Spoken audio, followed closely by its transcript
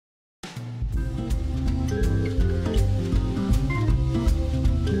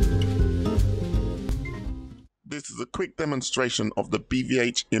This is a quick demonstration of the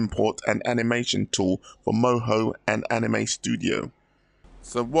BVH import and animation tool for Moho and Anime Studio.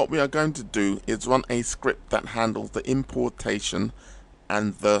 So what we are going to do is run a script that handles the importation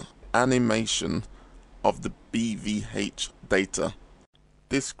and the animation of the BVH data.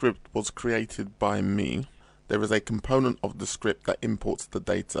 This script was created by me. There is a component of the script that imports the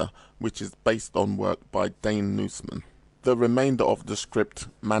data, which is based on work by Dane Nussman. The remainder of the script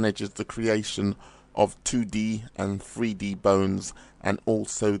manages the creation of 2D and 3D bones, and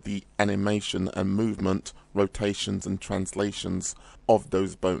also the animation and movement, rotations and translations of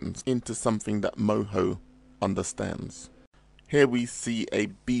those bones into something that Moho understands. Here we see a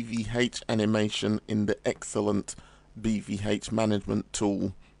BVH animation in the excellent BVH management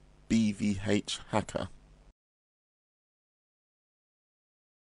tool, BVH Hacker.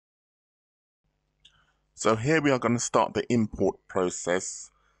 So here we are going to start the import process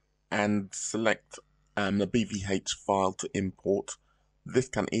and select the BVH file to import. This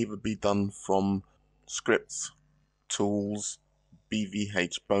can either be done from Scripts, Tools,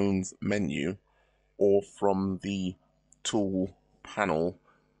 BVH Bones menu, or from the Tool panel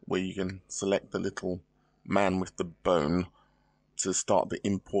where you can select the little man with the bone to start the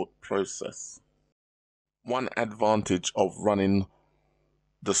import process. One advantage of running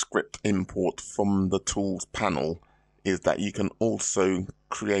the script import from the Tools panel is that you can also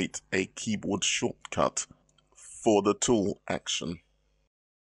create a keyboard shortcut for the tool action.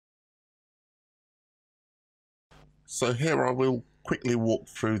 So here I will quickly walk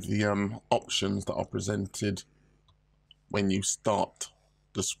through the options that are presented when you start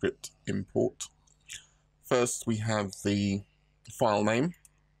the script import. First, we have the file name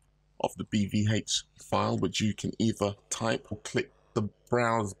of the BVH file, which you can either type or click the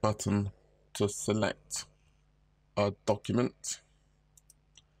browse button to select a document.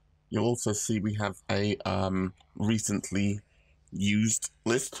 You'll also see we have a recently used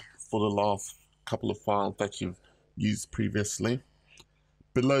list for the last couple of files that you've used previously.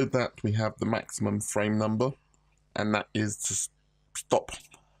 Below that we have the maximum frame number, and that is to stop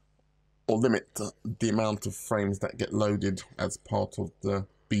or limit the amount of frames that get loaded as part of the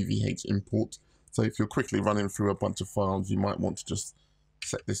BVH import. So if you're quickly running through a bunch of files, you might want to just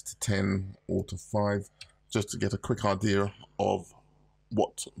set this to 10 or to 5 just to get a quick idea of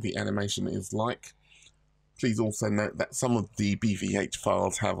what the animation is like. Please also note that some of the BVH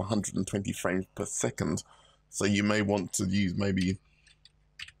files have 120 frames per second, so you may want to use maybe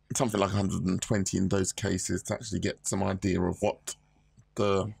something like 120 in those cases to actually get some idea of what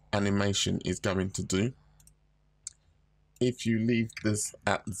the animation is going to do. If you leave this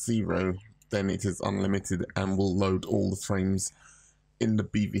at 0, then it is unlimited and will load all the frames in the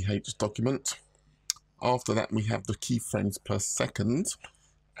BVH document. After that, we have the keyframes per second,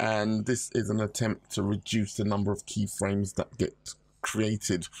 and this is an attempt to reduce the number of keyframes that get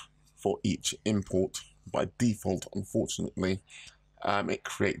created for each import. By default, unfortunately, it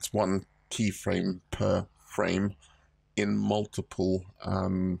creates one keyframe per frame in multiple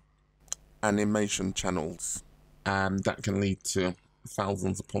animation channels, and that can lead to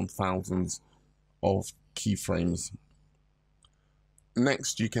thousands upon thousands of keyframes.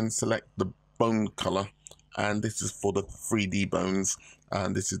 Next, you can select the bone color, and this is for the 3D bones,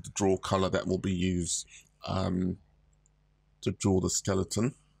 and this is the draw color that will be used to draw the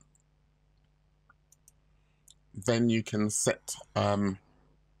skeleton. Then you can set the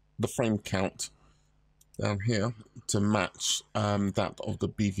frame count down here to match that of the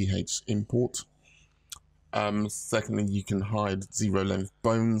BVH import. Secondly, you can hide zero length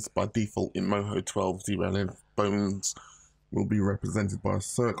bones. By default in Moho 12, zero length bones will be represented by a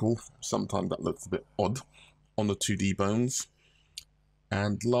circle. Sometimes that looks a bit odd on the 2D bones.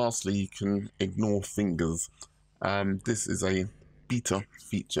 And lastly, you can ignore fingers. This is a beta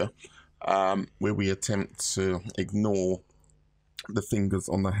feature where we attempt to ignore the fingers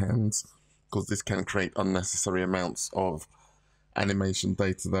on the hands, because this can create unnecessary amounts of animation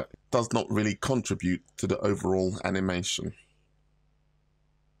data that does not really contribute to the overall animation.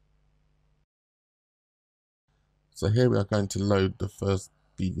 So here we are going to load the first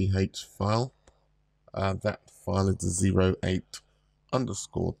BVH file. That file is the 08_10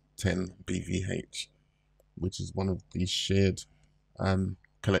 BVH, which is one of the shared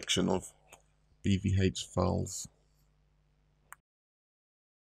collection of BVH files.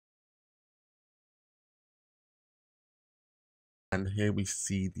 And here we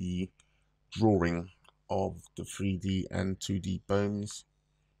see the drawing of the 3D and 2D bones.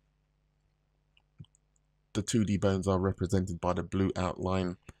 The 2D bones are represented by the blue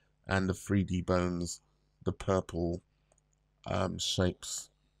outline, and the 3D bones, the purple shapes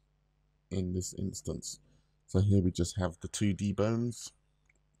in this instance. So here we just have the 2D bones.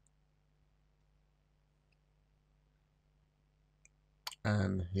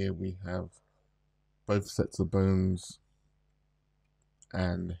 And here we have both sets of bones.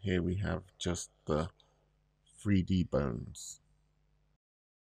 And here we have just the 3D bones.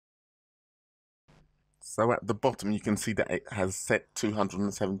 So at the bottom you can see that it has set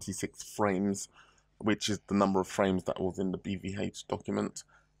 276 frames, which is the number of frames that was in the BVH document.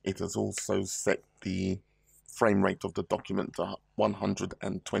 It has also set the frame rate of the document to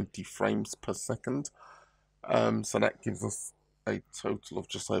 120 frames per second. So that gives us a total of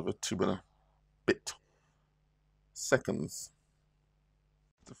just over 2.5 seconds.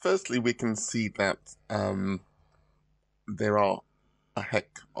 So firstly, we can see that there are a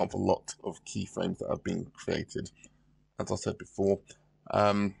heck of a lot of keyframes that have been created. As I said before,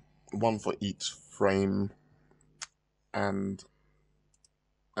 one for each frame, and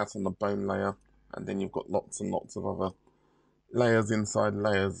that's on the bone layer, and then you've got lots and lots of other layers inside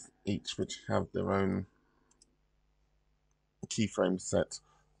layers, each which have their own keyframe set,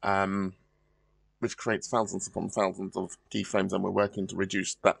 which creates thousands upon thousands of keyframes, and we're working to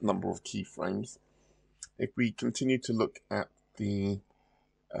reduce that number of keyframes. If we continue to look at the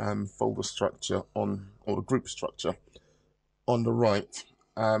folder structure or the group structure on the right,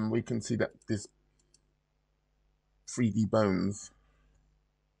 we can see that this 3D bones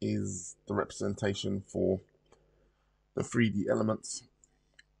is the representation for the 3D elements,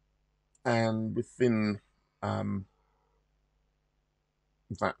 and within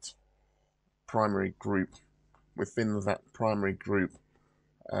that primary group,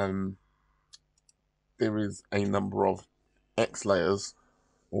 there is a number of X layers,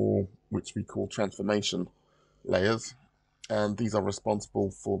 or which we call transformation layers, and these are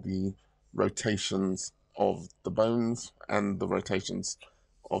responsible for the rotations of the bones and the rotations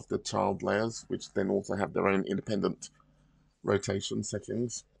of the child layers, which then also have their own independent rotation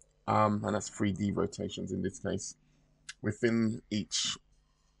settings, and that's 3D rotations in this case. Within each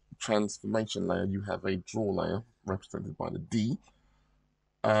transformation layer, you have a draw layer represented by the D,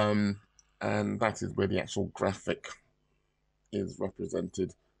 and that is where the actual graphic is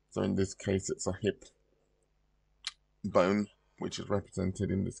represented. So in this case, it's a hip bone, which is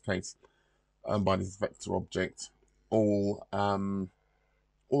represented in this case by this vector object. All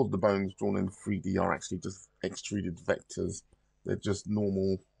of the bones drawn in 3D are actually just extruded vectors. They're just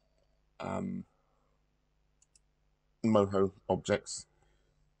normal Moho objects.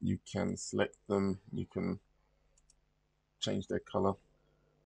 You can select them, you can change their color.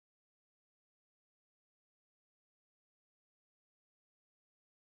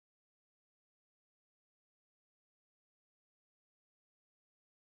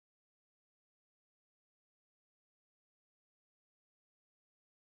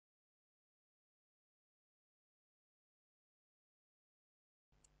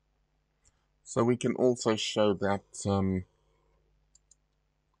 So we can also show that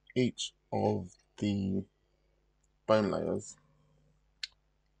each of the bone layers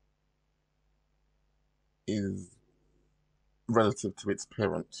is relative to its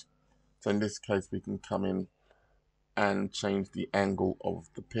parent. So in this case, we can come in and change the angle of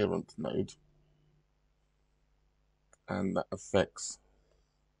the parent node, and that affects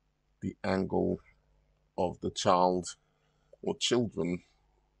the angle of the child or children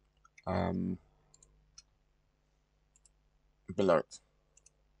below it.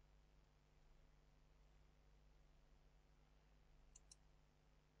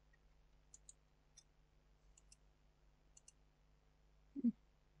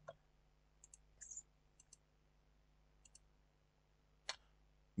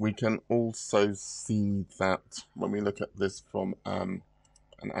 We can also see that when we look at this from an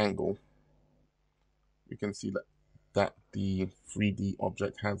angle, we can see that the 3D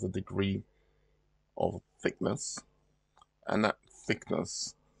object has a degree of thickness, and that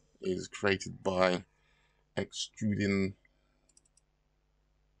thickness is created by extruding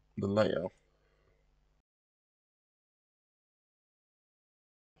the layer,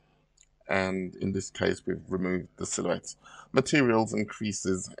 and in this case we've removed the silhouette materials and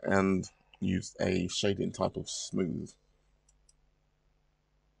creases and used a shading type of smooth.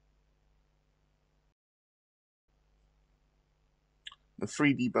 The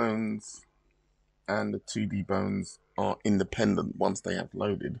 3D bones and the 2D bones are independent once they have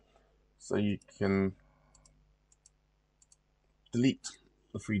loaded, so you can delete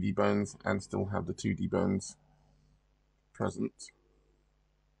the 3D bones and still have the 2D bones present,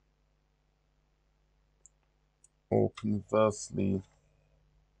 or conversely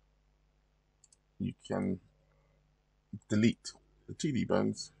you can delete the 2D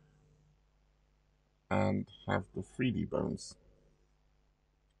bones and have the 3D bones.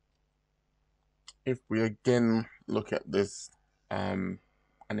 If we again look at this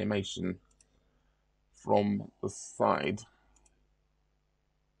animation from the side,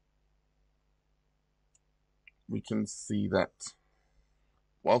 we can see that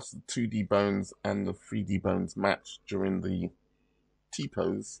whilst the 2D bones and the 3D bones match during the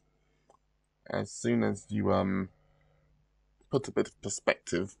T-pose, as soon as you put a bit of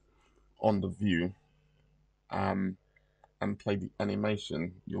perspective on the view and play the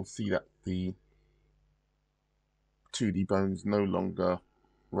animation, you'll see that the 2D bones no longer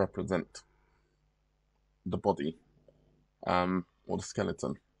represent the body or the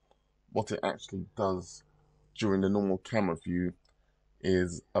skeleton. What it actually does during the normal camera view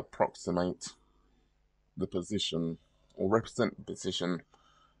is approximate the position or represent the position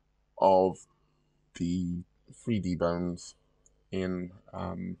of the 3D bones in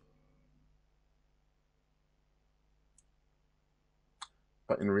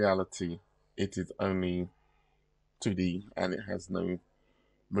but in reality it is only 2D and it has no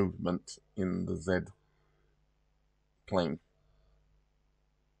movement in the Z plane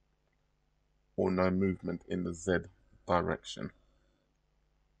or no movement in the Z direction.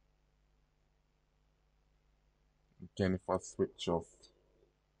 Again, if I switch off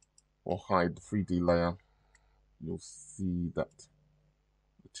or hide the 3D layer, you'll see that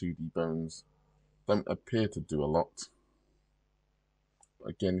the 2D bones don't appear to do a lot.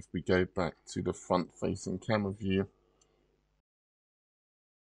 Again, if we go back to the front facing camera view,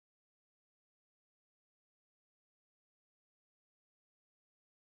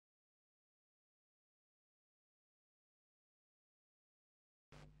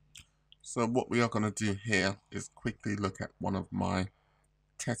 so what we are going to do here is quickly look at one of my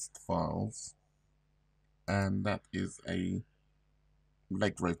test files, and that is a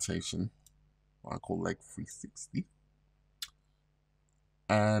leg rotation, what I call leg 360.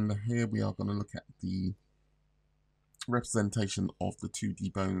 And here we are going to look at the representation of the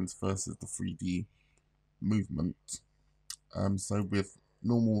 2D bones versus the 3D movement. So with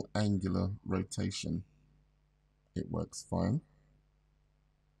normal angular rotation, it works fine.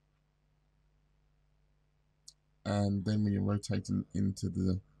 And then when you're rotating into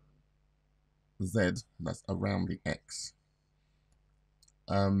the Z, that's around the X,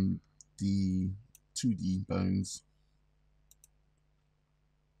 the 2D bones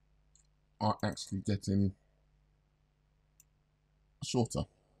are actually getting shorter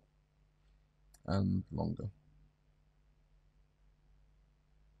and longer.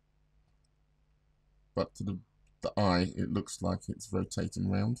 But to the eye, it looks like it's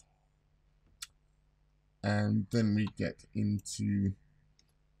rotating round. And then we get into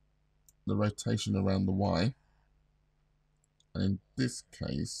the rotation around the Y. And in this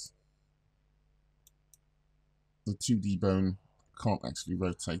case, the 2D bone can't actually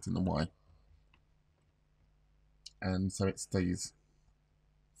rotate in the Y. And so it stays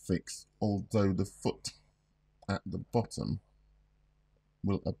fixed, although the foot at the bottom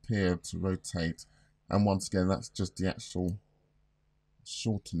will appear to rotate. And once again, that's just the actual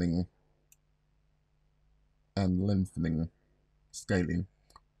shortening and lengthening, scaling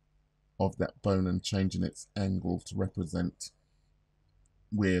of that bone and changing its angle to represent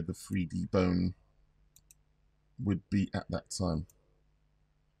where the 3D bone would be at that time.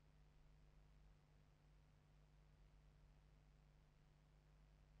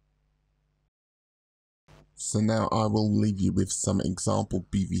 So now I will leave you with some example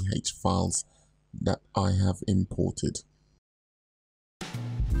BVH files that I have imported.